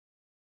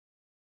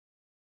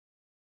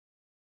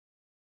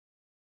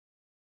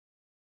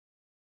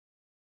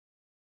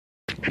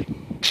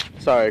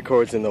Sorry,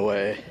 cord's in the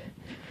way.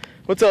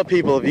 What's up,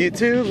 people of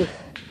YouTube?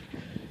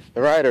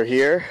 The Rider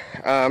here.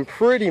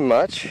 Pretty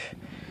much,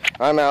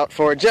 I'm out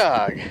for a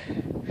jog.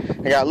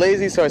 I got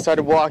lazy, so I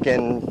started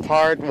walking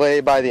part way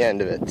by the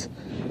end of it.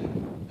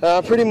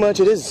 Pretty much,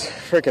 it is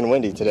freaking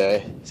windy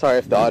today. Sorry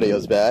if the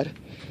audio's bad.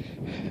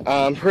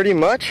 Pretty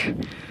much,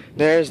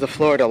 there's the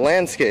Florida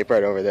landscape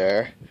right over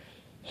there.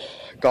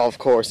 Golf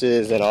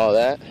courses and all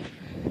that.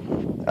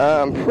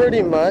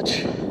 Pretty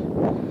much,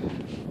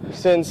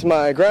 since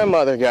my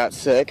grandmother got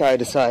sick, I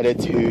decided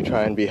to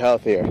try and be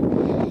healthier.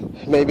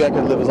 Maybe I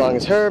could live as long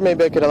as her,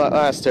 maybe I could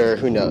last her,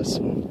 who knows.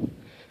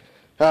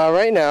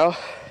 Right now,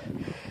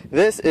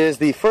 this is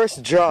the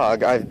first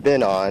jog I've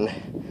been on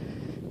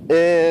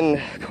in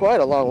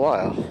quite a long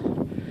while.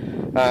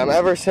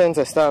 Ever since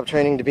I stopped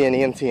training to be an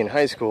EMT in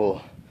high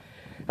school,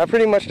 I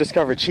pretty much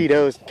discovered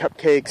Cheetos,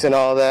 cupcakes, and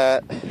all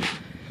that.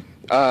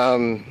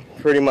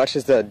 Pretty much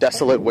is the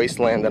desolate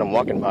wasteland that I'm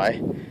walking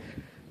by.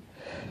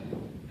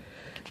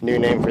 New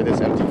name for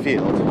this empty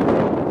field.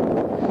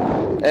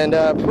 And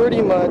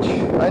pretty much,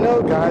 I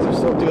know guys are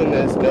still doing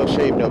this no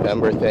shave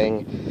November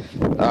thing.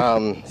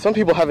 Some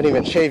people haven't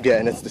even shaved yet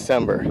and it's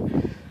December.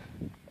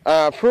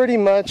 Pretty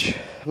much,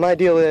 my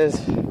deal is,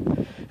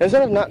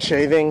 instead of not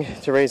shaving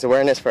to raise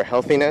awareness for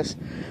healthiness,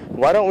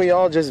 why don't we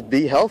all just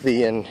be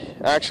healthy and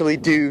actually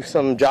do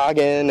some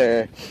jogging,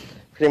 or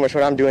pretty much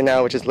what I'm doing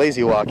now, which is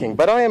lazy walking.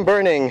 But I am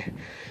burning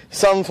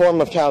some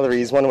form of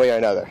calories one way or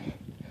another.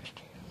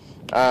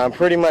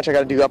 Pretty much I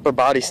gotta do upper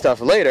body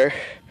stuff later,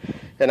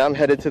 and I'm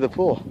headed to the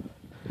pool.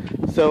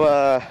 So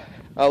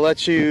I'll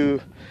let you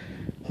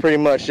pretty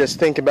much just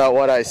think about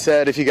what I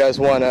said if you guys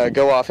want to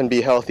go off and be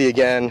healthy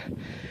again.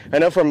 I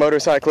know for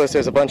motorcyclists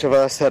there's a bunch of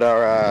us that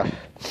are,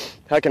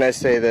 how can I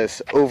say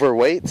this,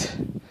 overweight.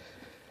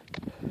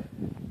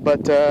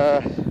 But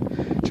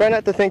try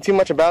not to think too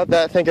much about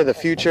that. Think of the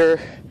future.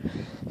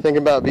 Think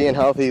about being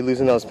healthy,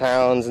 losing those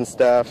pounds and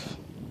stuff.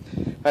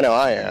 I know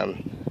I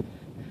am.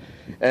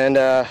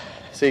 And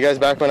see you guys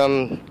back when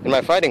I'm in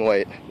my fighting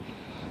weight.